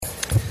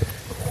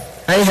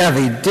I have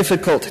a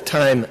difficult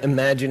time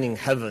imagining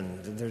heaven.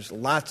 There's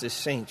lots of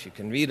saints. You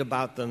can read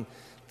about them.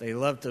 They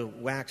love to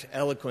wax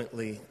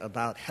eloquently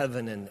about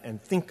heaven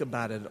and think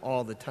about it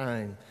all the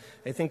time.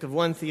 I think of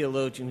one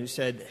theologian who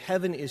said,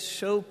 heaven is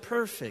so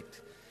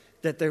perfect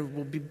that there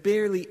will be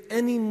barely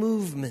any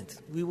movement.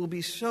 We will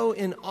be so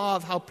in awe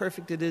of how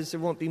perfect it is, there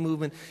won't be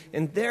movement.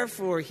 And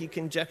therefore, he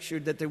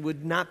conjectured that there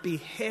would not be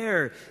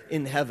hair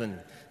in heaven,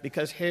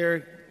 because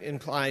hair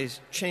implies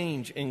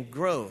change and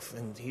growth.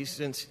 And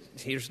since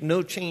there's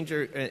no change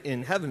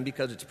in heaven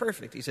because it's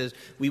perfect, he says,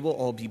 we will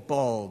all be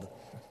bald.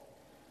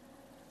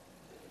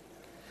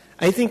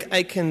 I think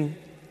I can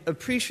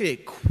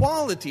appreciate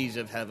qualities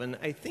of heaven.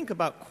 I think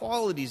about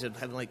qualities of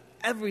heaven, like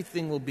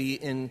everything will be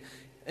in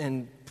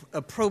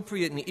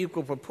appropriate and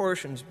equal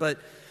proportions. But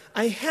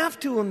I have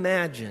to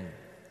imagine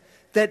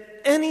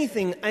that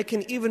anything I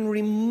can even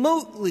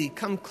remotely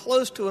come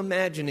close to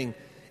imagining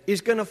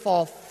is going to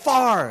fall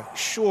far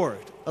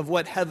short of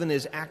what heaven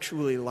is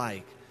actually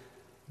like.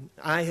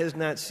 Eye has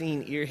not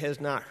seen, ear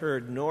has not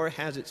heard, nor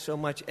has it so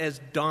much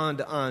as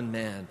dawned on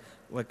man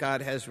what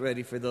God has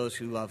ready for those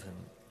who love him.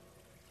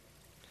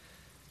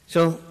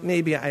 So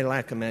maybe I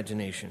lack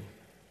imagination.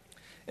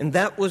 And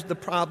that was the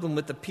problem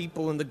with the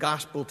people in the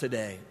gospel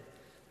today.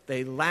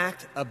 They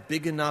lacked a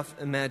big enough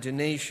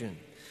imagination.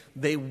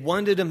 They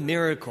wanted a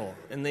miracle,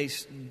 and they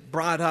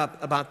brought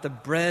up about the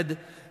bread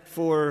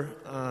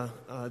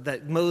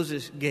that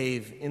Moses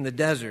gave in the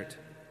desert.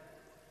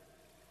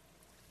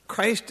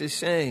 Christ is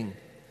saying,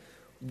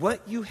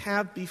 what you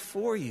have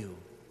before you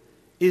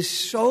is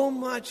so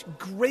much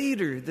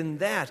greater than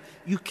that,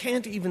 you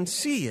can't even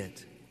see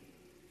it.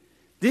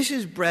 This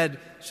is bread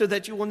so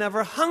that you will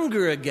never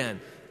hunger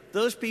again.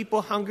 Those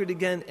people hungered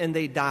again and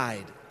they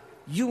died.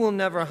 You will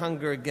never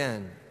hunger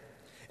again.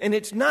 And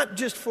it's not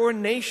just for a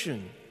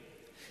nation.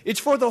 It's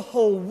for the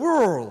whole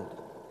world.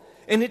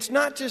 And it's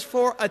not just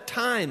for a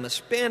time, a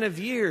span of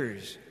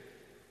years.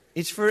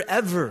 It's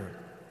forever.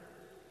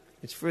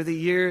 It's for the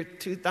year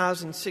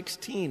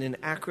 2016 in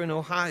Akron,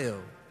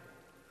 Ohio.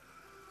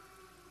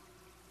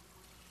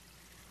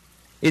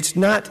 It's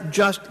not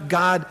just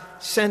God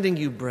sending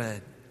you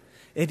bread.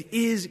 It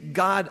is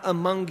God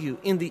among you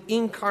in the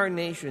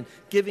incarnation,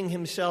 giving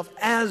himself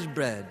as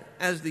bread,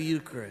 as the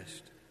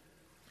Eucharist.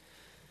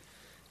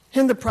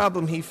 And the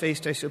problem he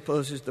faced, I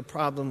suppose, is the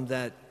problem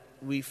that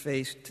we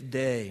face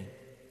today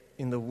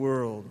in the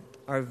world.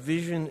 Our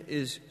vision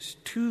is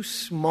too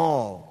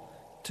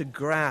small to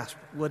grasp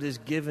what is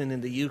given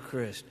in the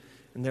Eucharist.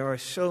 And there are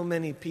so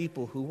many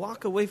people who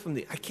walk away from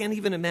I can't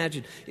even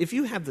imagine, if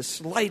you have the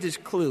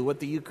slightest clue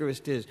what the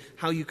Eucharist is,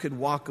 how you could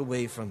walk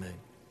away from it.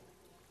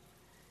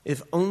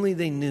 If only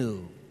they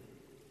knew.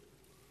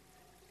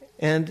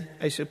 And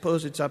I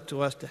suppose it's up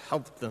to us to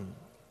help them.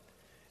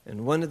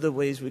 And one of the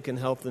ways we can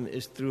help them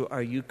is through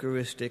our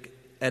Eucharistic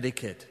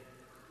etiquette,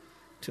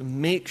 to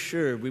make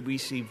sure we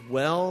receive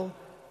well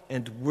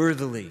and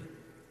worthily,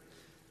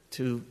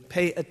 to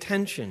pay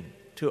attention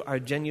to our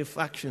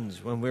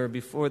genuflections when we're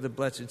before the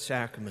Blessed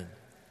Sacrament,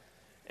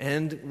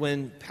 and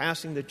when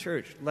passing the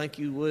church, like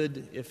you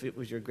would if it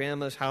was your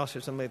grandma's house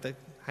or something like that.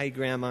 Hi,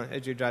 Grandma,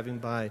 as you're driving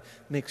by,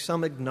 make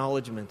some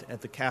acknowledgement at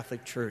the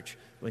Catholic Church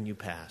when you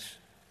pass.